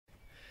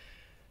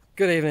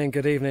Good evening,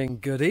 good evening,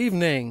 good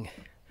evening,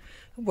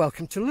 and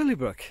welcome to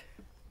Lillybrook.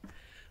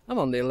 I'm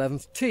on the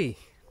 11th tee.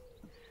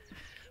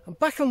 I'm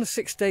back on the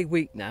 6-day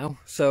week now,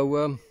 so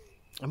I'm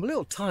a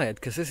little tired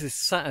because this is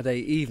Saturday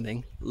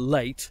evening,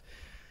 late,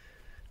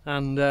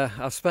 and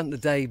I've spent the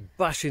day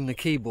bashing the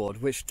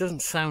keyboard, which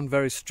doesn't sound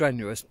very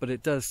strenuous, but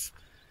it does.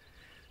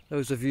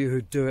 Those of you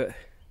who do it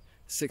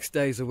 6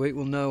 days a week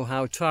will know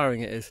how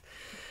tiring it is.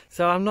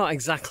 So I'm not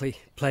exactly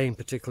playing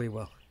particularly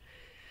well.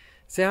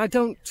 See, I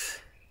don't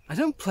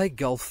play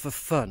golf for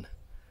fun,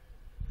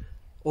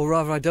 or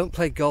rather I don't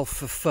play golf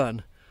for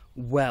fun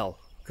well,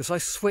 because I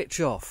switch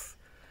off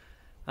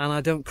and I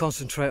don't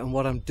concentrate on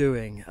what I'm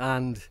doing,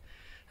 and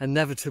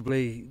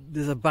inevitably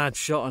there's a bad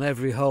shot on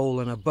every hole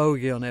and a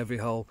bogey on every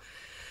hole,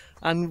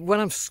 and when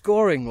I'm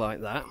scoring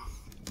like that,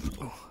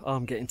 oh,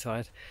 I'm getting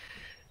tired,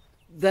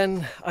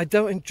 then I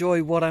don't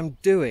enjoy what I'm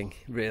doing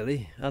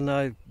really, and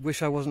I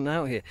wish I wasn't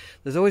out here.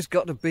 There's always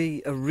got to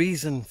be a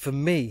reason for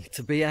me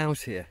to be out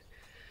here.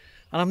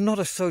 And I'm not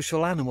a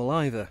social animal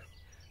either.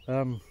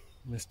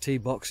 This tee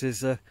box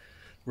is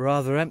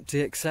rather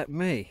empty except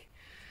me.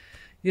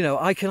 You know,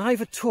 I can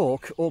either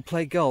talk or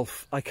play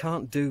golf. I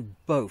can't do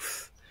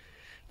both.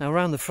 Now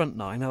around the front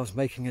nine I was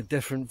making a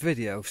different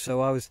video,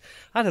 so I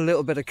had a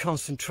little bit of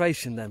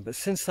concentration then, but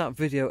since that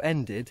video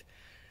ended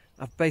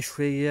I've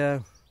basically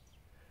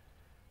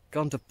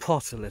gone to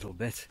pot a little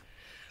bit.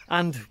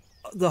 And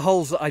the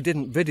holes that I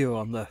didn't video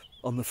on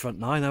the front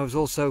nine, I was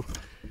also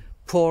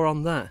poor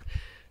on that.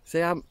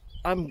 See,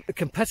 I'm a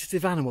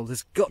competitive animal.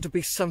 There's got to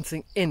be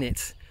something in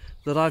it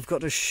that I've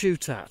got to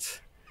shoot at.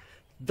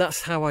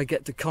 That's how I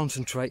get to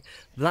concentrate.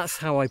 That's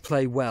how I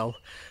play well.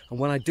 And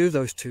when I do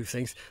those two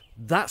things,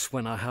 that's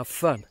when I have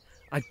fun.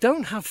 I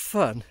don't have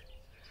fun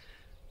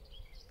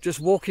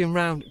just walking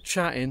around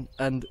chatting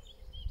and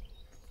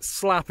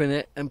slapping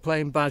it and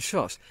playing bad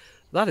shots.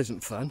 That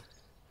isn't fun.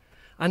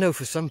 I know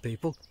for some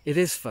people it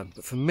is fun,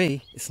 but for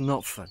me it's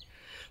not fun.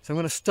 So I'm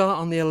going to start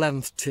on the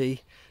 11th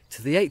tee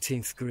to the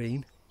 18th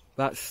green.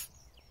 That's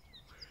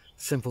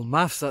simple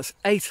maths, that's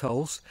 8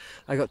 holes.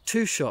 I got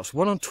 2 shots,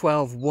 one on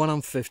 12, one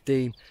on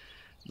 15.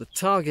 The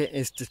target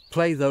is to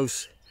play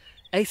those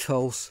 8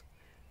 holes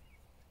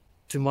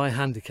to my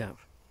handicap.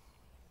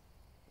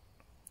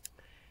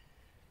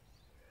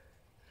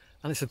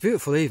 And it's a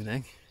beautiful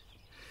evening,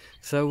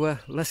 so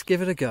let's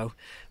give it a go.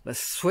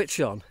 Let's switch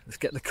on, let's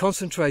get the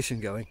concentration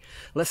going.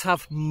 Let's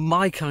have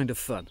my kind of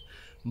fun.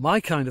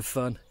 My kind of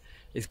fun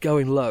is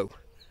going low,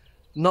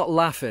 not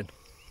laughing.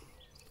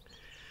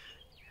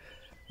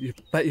 You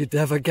bet you'd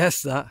never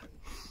guess that.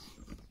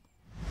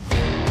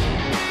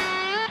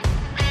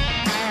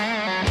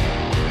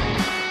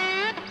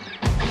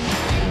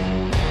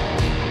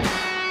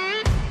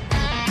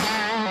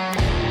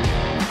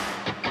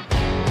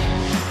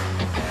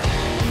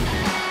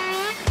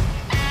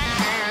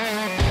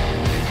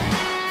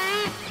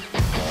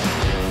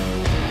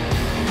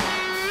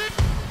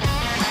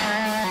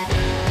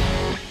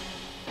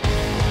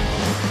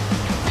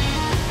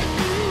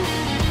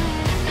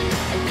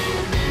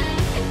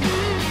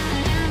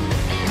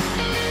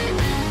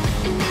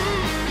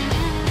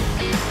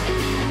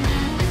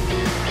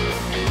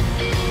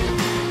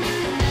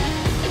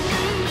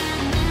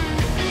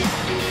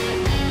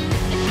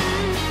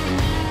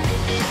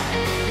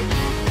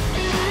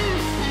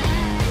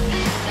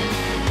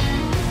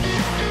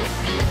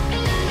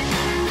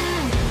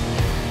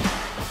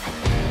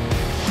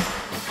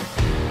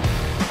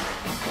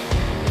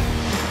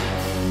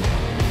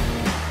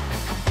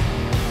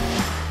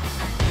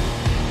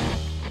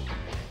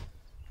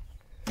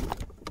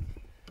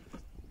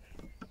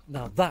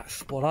 Now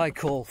that's what I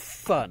call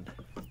fun,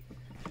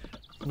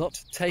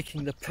 not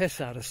taking the piss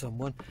out of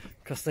someone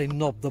because they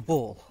knobbed the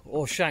ball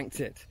or shanked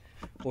it,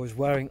 or is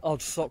wearing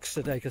odd socks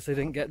today because they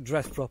didn't get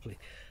dressed properly.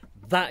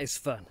 That is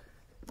fun.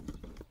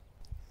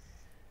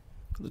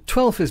 The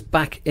 12th is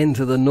back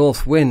into the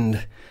north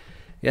wind.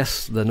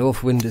 Yes, the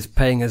north wind is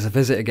paying us a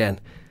visit again,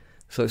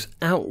 so it's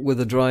out with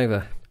the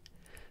driver.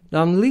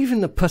 Now I'm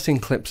leaving the putting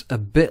clips a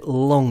bit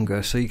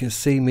longer so you can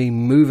see me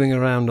moving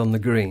around on the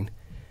green.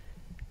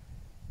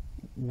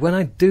 When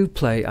I do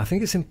play, I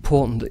think it's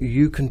important that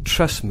you can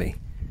trust me,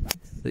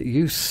 that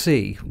you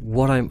see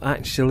what I'm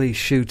actually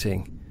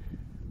shooting,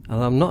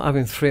 and I'm not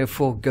having 3 or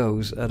 4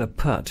 goes at a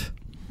putt.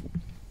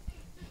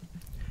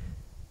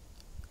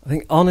 I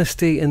think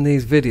honesty in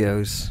these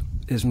videos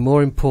is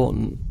more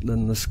important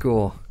than the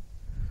score,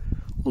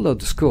 although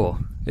the score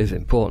is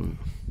important.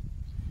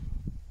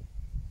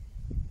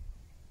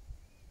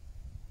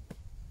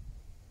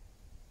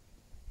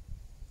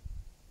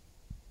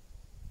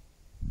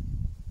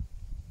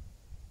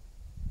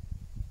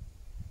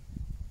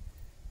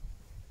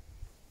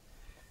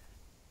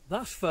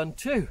 That's fun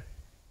too.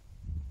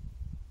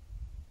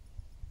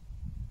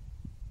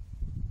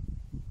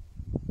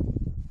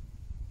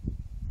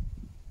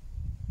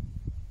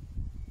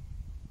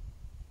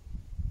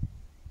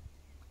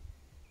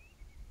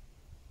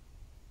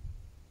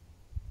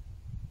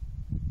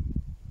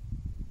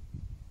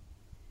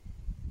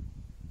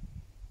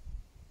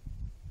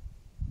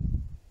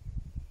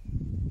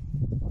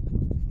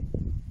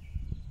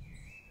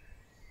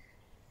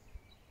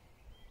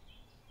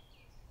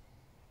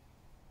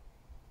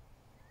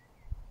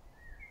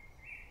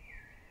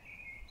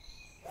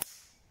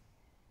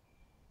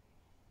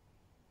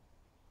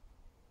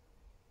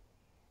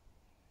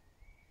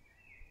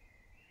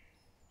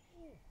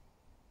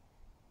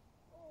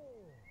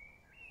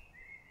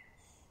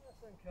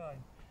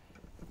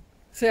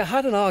 See, I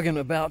had an argument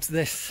about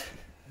this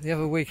the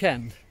other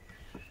weekend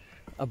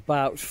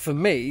about, for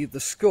me, the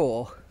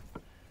score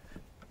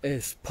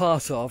is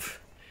part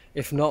of,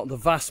 if not the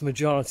vast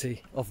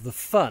majority of the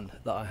fun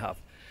that I have.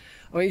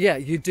 I mean, yeah,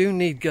 you do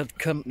need good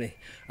company,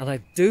 and I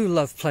do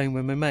love playing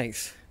with my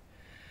mates,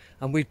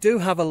 and we do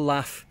have a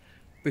laugh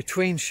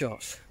between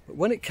shots, but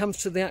when it comes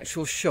to the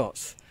actual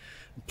shots,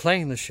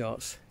 playing the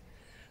shots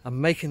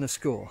and making the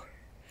score,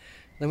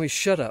 then we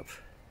shut up.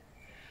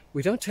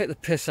 We don't take the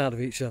piss out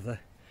of each other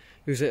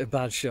who's hit a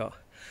bad shot,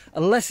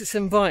 unless it's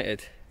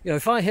invited. You know,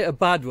 if I hit a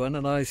bad one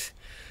and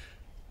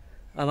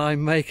I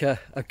make a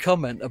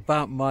comment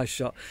about my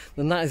shot,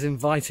 then that is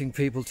inviting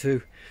people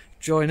to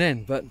join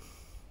in. But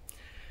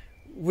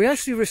we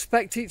actually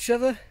respect each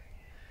other.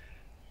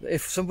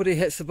 If somebody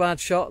hits a bad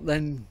shot,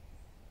 then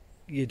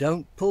you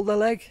don't pull their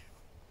leg.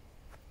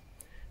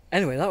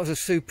 Anyway, that was a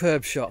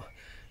superb shot,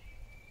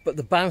 but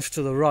the bounce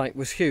to the right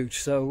was huge,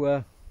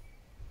 so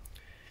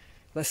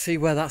let's see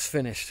where that's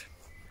finished.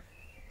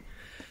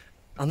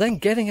 And then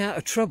getting out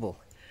of trouble,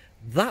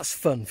 that's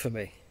fun for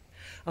me.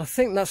 I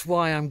think that's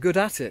why I'm good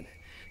at it.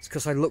 It's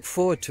because I look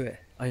forward to it.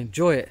 I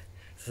enjoy it.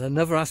 It's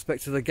another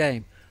aspect of the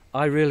game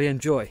I really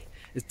enjoy.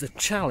 It's the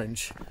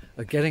challenge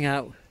of getting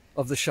out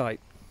of the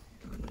shite.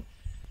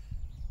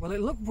 Well,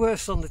 it looked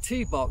worse on the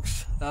tee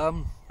box.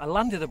 I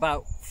landed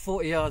about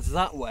 40 yards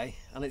that way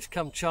and it's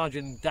come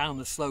charging down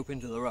the slope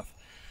into the rough.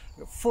 I've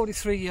got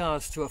 43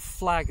 yards to a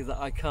flag that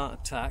I can't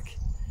attack.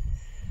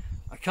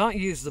 I can't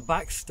use the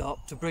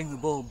backstop to bring the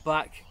ball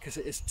back because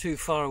it is too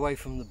far away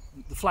from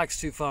the flag's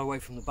too far away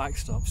from the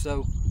backstop.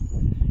 So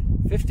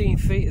 15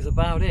 feet is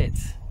about it.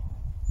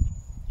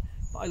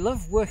 But I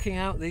love working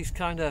out these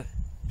kind of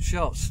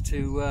shots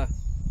to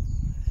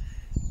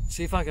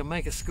see if I can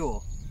make a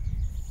score.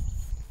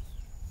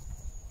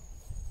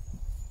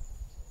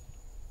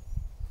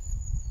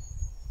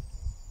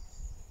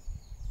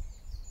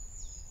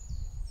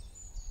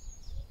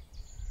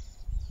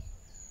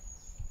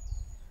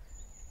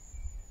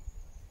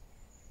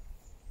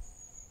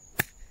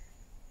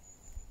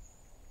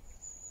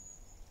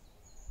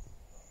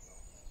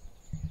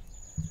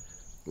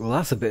 Well,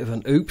 that's a bit of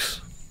an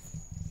oops.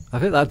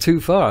 I've hit that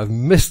too far. I've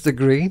missed the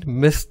green,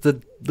 missed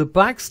the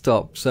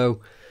backstop.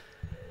 So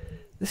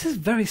this is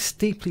very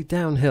steeply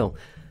downhill.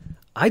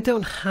 I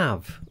don't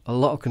have a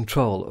lot of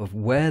control of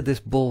where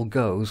this ball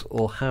goes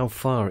or how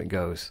far it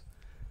goes.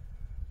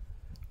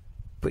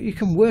 But you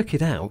can work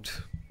it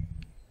out.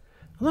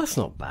 And that's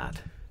not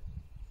bad.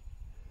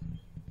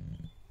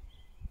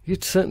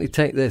 You'd certainly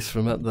take this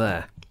from up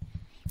there.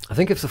 I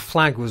think if the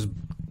flag was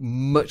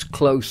much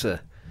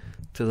closer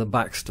to the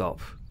backstop,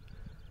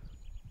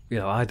 you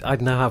know,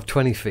 I'd now have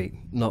 20 feet,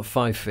 not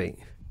 5 feet.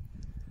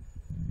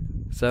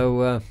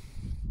 So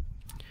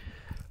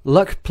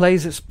luck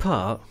plays its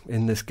part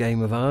in this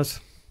game of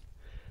ours,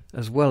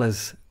 as well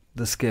as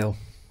the skill.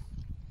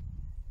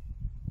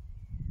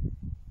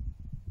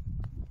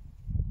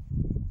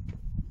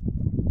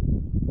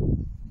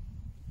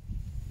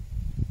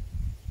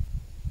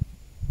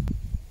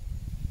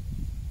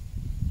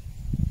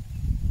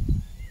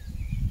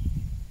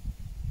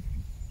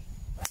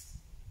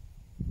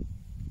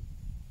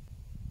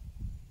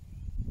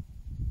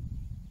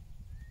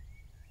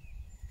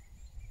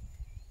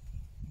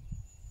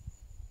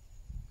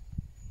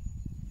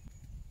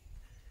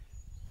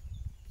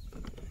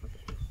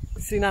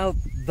 See, now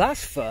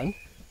that's fun.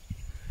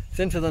 It's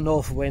into the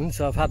north wind,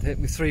 so I've had to hit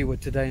my 3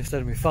 wood today instead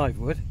of my 5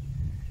 wood.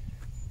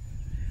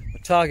 My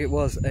target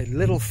was a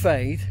little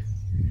fade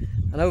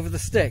and over the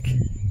stick.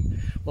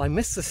 Well, I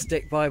missed the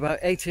stick by about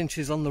 8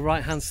 inches on the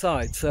right hand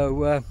side,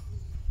 so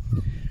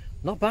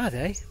not bad,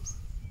 eh?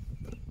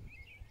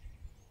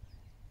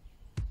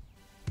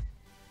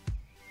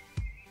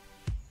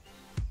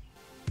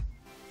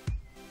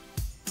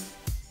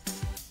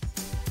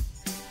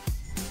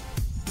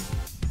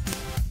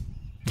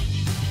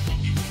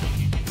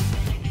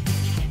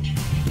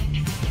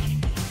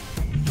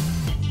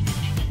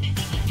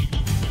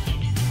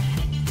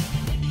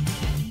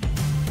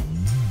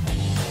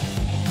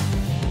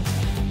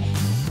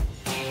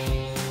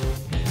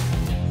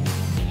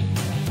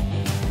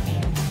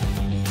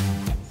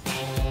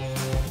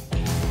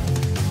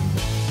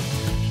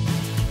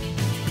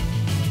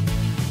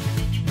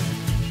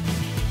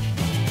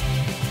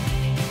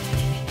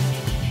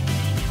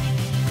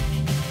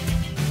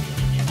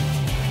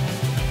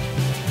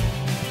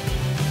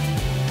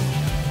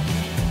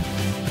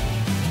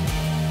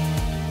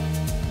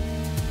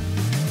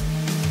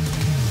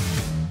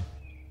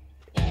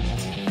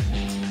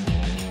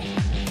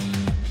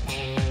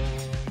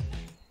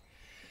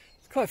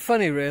 Quite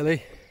funny,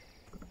 really.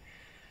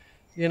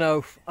 You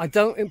know, I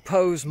don't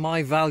impose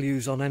my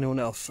values on anyone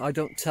else. I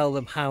don't tell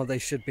them how they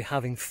should be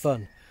having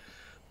fun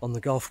on the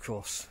golf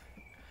course.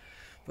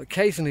 But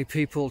occasionally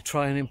people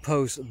try and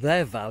impose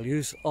their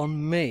values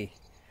on me.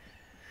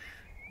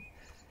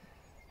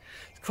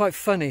 It's quite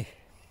funny.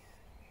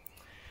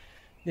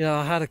 You know,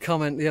 I had a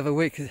comment the other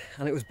week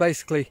and it was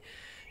basically,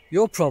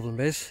 your problem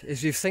is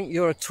you think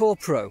you're a tour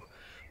pro,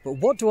 but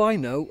what do I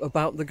know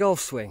about the golf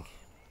swing?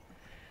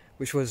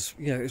 which was,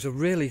 you know, it was a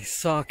really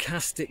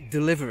sarcastic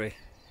delivery.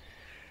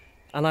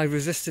 And I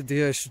resisted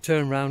the urge to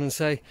turn around and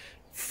say,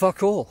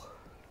 fuck all.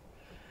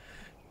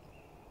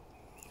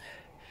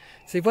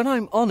 See, when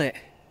I'm on it,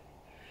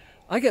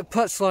 I get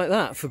putts like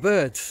that for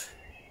birds.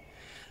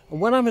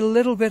 And when I'm a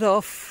little bit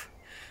off,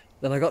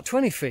 then I got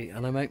 20 feet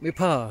and I make me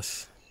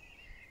pars.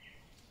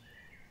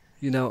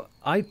 You know,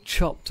 I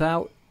chopped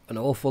out an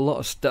awful lot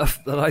of stuff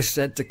that I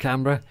said to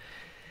camera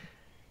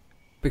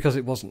because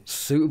it wasn't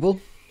suitable.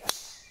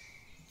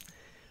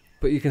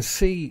 But you can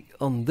see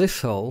on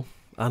this hole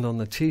and on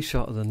the tee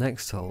shot of the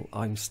next hole,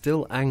 I'm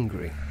still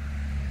angry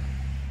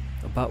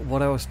about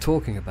what I was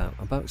talking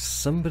about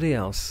somebody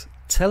else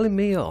telling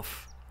me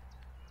off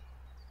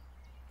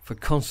for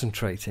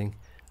concentrating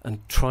and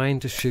trying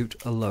to shoot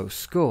a low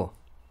score.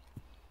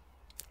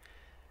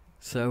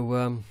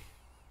 So,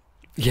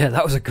 yeah,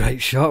 that was a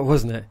great shot,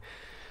 wasn't it?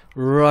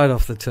 Right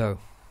off the toe.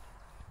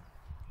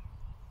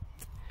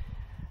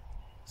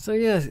 So,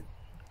 yeah,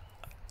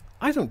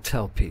 I don't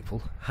tell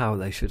people how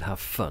they should have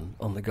fun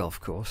on the golf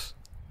course.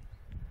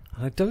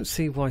 And I don't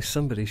see why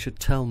somebody should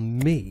tell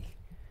me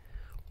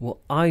what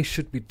I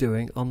should be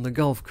doing on the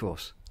golf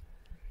course.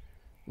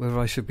 Whether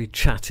I should be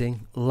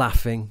chatting,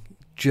 laughing,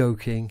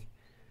 joking.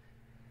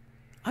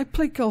 I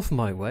play golf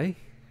my way.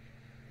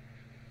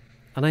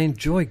 And I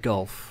enjoy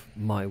golf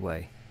my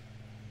way.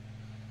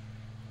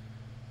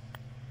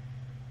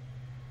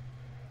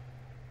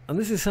 And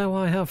this is how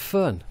I have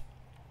fun.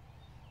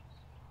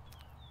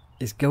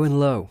 It's going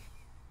low.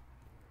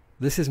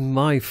 This is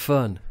my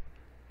fun.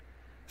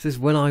 This is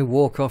when I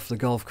walk off the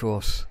golf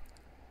course.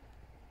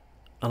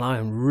 And I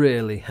am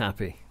really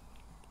happy.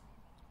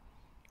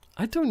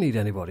 I don't need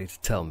anybody to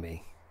tell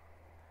me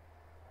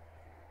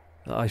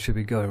that I should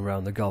be going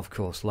around the golf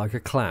course like a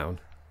clown.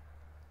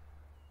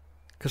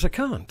 Because I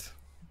can't.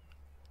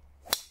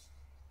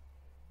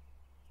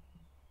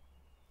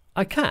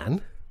 I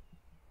can,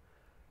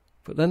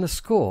 but then the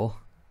score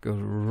goes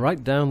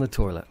right down the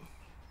toilet.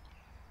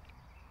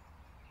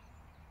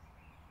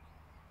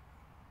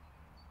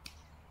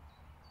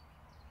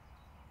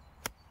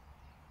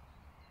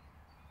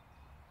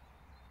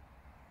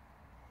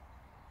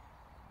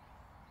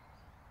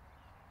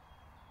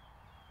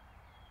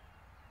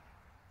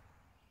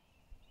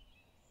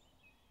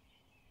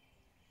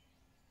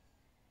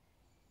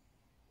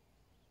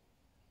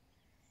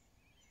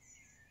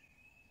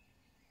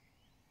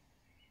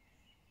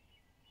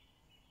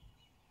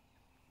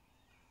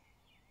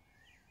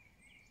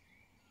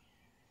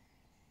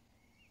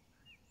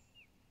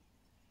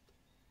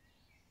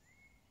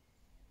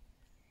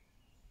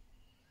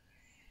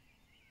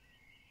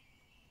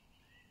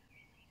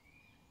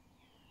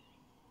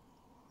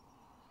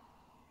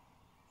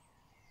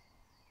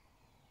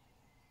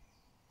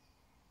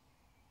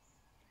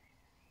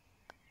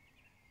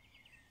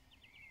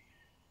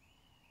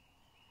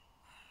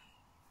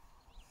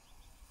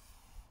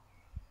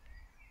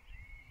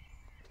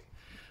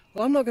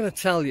 Well, I'm not going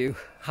to tell you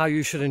how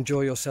you should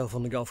enjoy yourself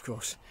on the golf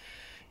course.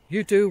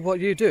 You do what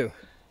you do,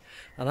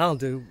 and I'll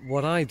do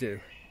what I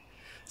do.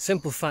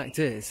 Simple fact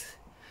is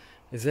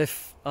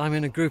if I'm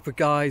in a group of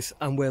guys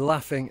and we're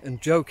laughing and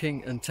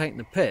joking and taking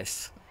the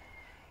piss,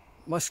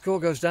 my score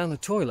goes down the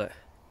toilet.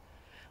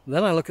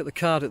 Then I look at the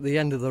card at the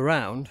end of the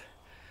round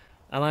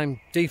and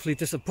I'm deeply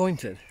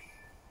disappointed.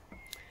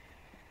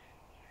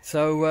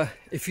 So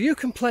if you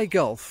can play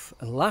golf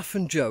and laugh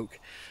and joke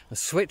and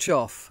switch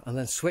off and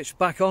then switch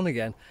back on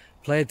again,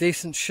 play a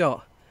decent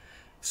shot,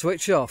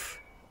 switch off,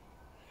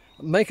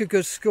 make a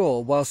good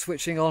score while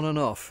switching on and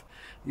off,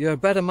 you're a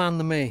better man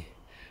than me,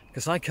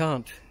 because I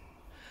can't.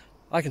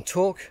 I can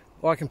talk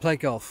or I can play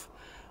golf.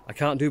 I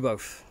can't do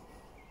both.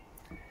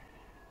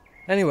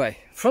 Anyway,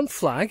 front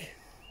flag.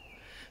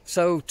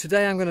 So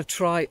today I'm going to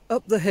try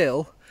up the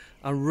hill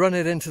and run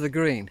it into the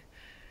green.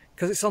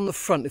 Because it's on the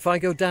front, if I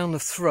go down the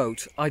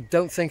throat, I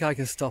don't think I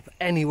can stop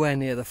anywhere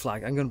near the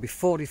flag. I'm going to be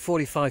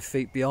 40-45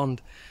 feet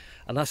beyond,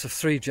 and that's a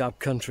 3-jab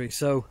country.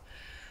 So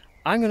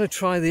I'm going to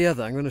try the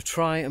other. I'm going to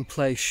try and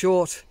play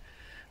short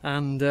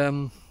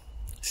and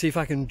see if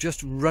I can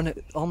just run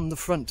it on the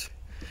front.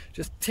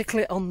 Just tickle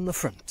it on the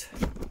front.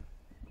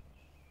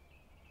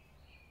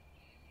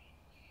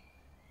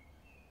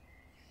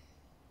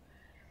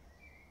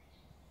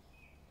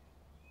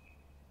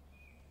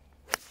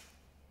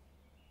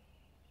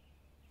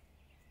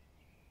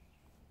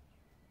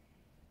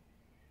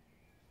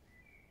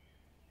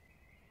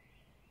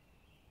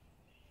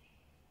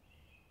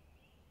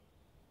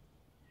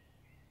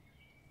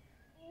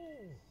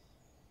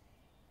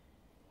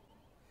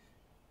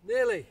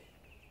 Nearly.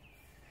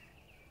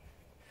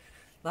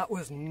 That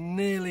was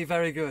nearly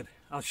very good.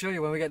 I'll show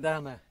you when we get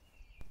down there.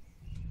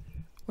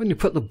 When you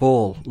put the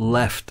ball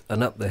left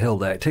and up the hill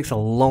there, it takes a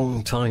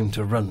long time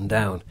to run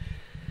down.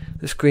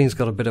 This green's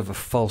got a bit of a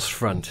false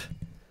front,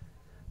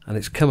 and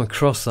it's come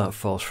across that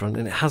false front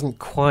and it hasn't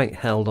quite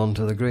held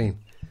onto the green.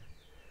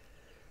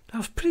 I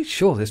was pretty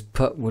sure this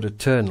putt would have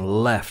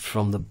turned left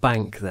from the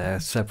bank there,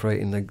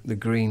 separating the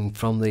green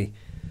from the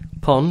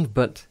pond,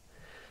 but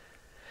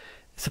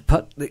it's a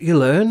putt that you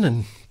learn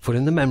and put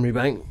in the memory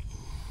bank.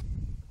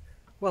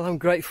 Well, I'm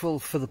grateful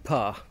for the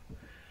par.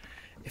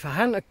 If I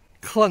hadn't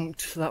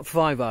clunked that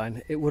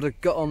 5-iron, it would have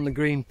got on the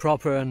green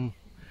proper and,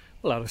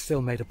 well, I'd have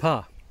still made a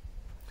par.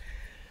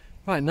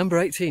 Right, number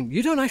 18.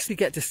 You don't actually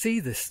get to see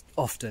this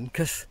often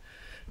because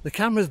the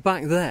camera's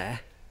back there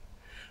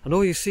and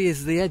all you see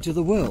is the edge of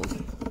the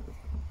world.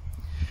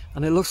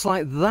 And it looks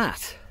like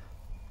that.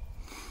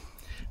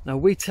 Now,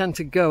 we tend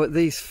to go at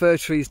these fir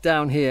trees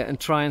down here and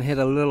try and hit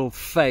a little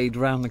fade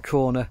round the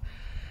corner.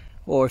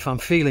 Or if I'm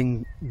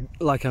feeling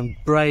like I'm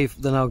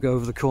brave, then I'll go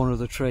over the corner of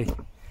the tree.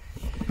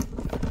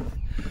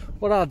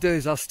 What I'll do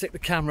is I'll stick the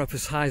camera up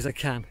as high as I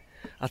can.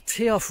 I'll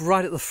tee off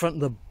right at the front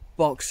of the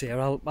box here.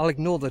 I'll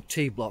ignore the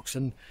tee blocks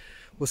and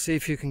we'll see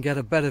if you can get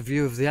a better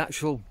view of the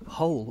actual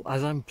hole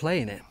as I'm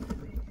playing it.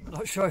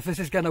 Not sure if this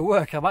is going to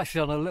work. I'm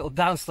actually on a little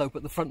downslope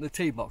at the front of the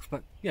tee box,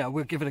 but yeah,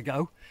 we'll give it a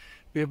go.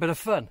 Be a bit of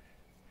fun.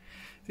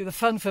 See, the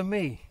fun for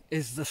me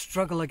is the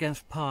struggle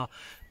against par,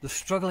 the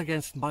struggle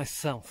against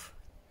myself.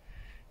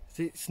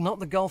 See, it's not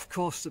the golf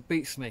course that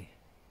beats me,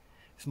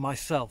 it's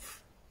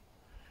myself.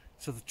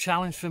 So the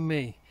challenge for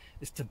me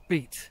is to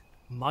beat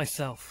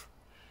myself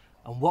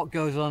and what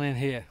goes on in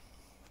here.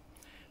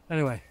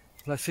 Anyway,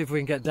 let's see if we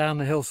can get down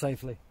the hill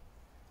safely.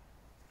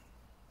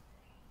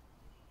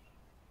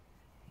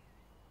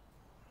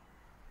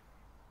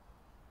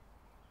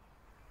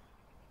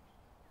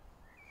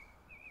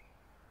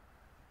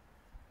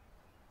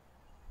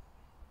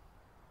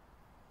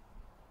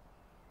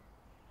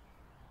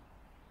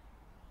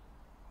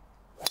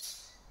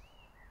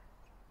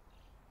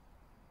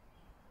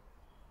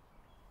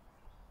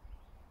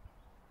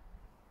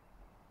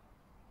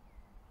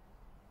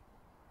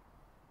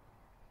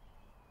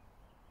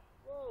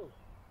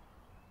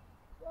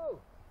 Whoa.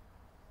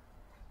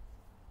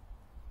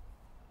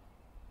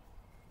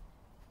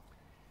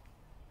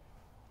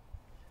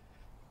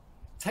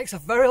 Takes a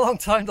very long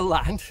time to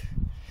land.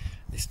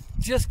 It's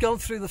just gone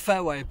through the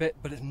fairway a bit,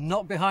 but it's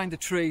not behind the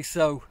tree,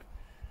 so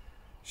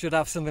should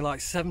have something like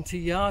 70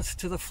 yards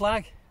to the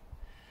flag.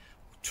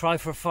 Try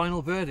for a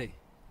final birdie.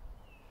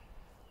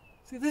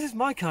 See, this is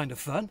my kind of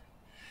fun.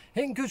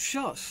 Hitting good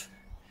shots,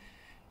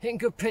 hitting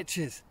good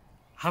pitches,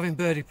 having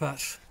birdie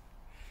putts.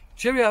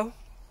 Cheerio.